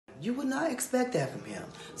You would not expect that from him.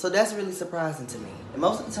 So that's really surprising to me. And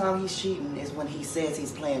most of the time he's cheating is when he says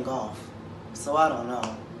he's playing golf. So I don't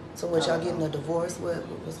know. So what, y'all getting a divorce?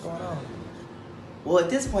 What's going on? Well,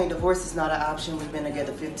 at this point, divorce is not an option. We've been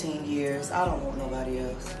together 15 years. I don't want nobody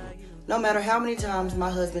else. No matter how many times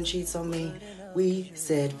my husband cheats on me, we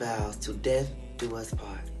said vows till death do us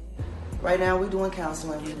part. Right now, we're doing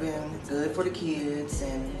counseling. We've been good for the kids,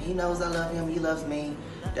 and he knows I love him. He loves me.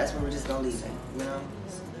 That's where we're just gonna leave him, you know?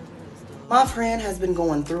 My friend has been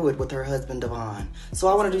going through it with her husband, Devon. So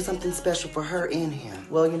I want to do something special for her and him.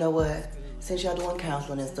 Well, you know what? Since y'all doing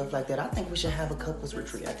counseling and stuff like that, I think we should have a couples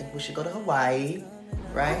retreat. I think we should go to Hawaii,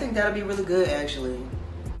 right? I think that'll be really good, actually.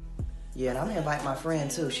 Yeah, and I'm gonna invite my friend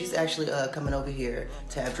too. She's actually coming over here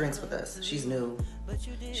to have drinks with us. She's new.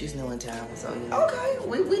 She's new in town, so you know. Okay,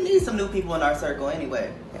 we need some new people in our circle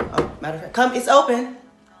anyway. Oh, matter of fact, come, it's open.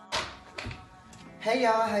 Hey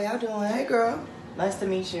y'all, how y'all doing? Hey girl, nice to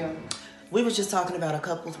meet you. We was just talking about a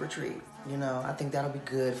couples retreat. You know, I think that'll be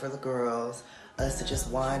good for the girls. Us to just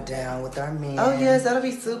wind down with our men. Oh yes, that'll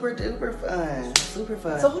be super duper fun. Super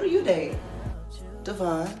fun. So who do you date?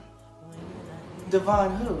 Devon.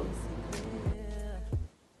 Devon who?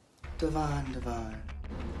 Devon.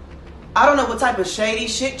 I don't know what type of shady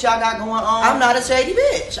shit y'all got going on. I'm not a shady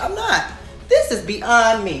bitch. I'm not. This is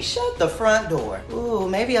beyond me. Shut the front door. Ooh,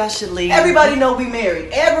 maybe I should leave. Everybody know we married.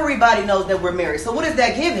 Everybody knows that we're married. So what is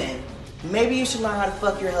that giving? Maybe you should learn how to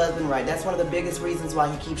fuck your husband right. That's one of the biggest reasons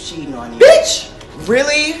why he keeps cheating on you. Bitch!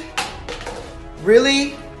 Really?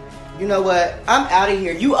 Really? You know what? I'm out of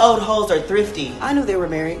here. You old hoes are thrifty. I knew they were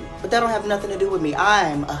married, but that don't have nothing to do with me.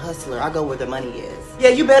 I'm a hustler. I go where the money is. Yeah,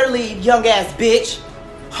 you better leave, young ass bitch.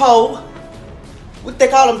 Hoe. What they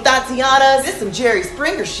call them, Tatianas? This some Jerry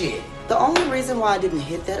Springer shit. The only reason why I didn't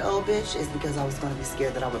hit that old bitch is because I was going to be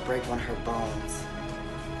scared that I would break one of her bones.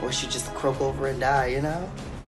 Or she'd just croak over and die, you know?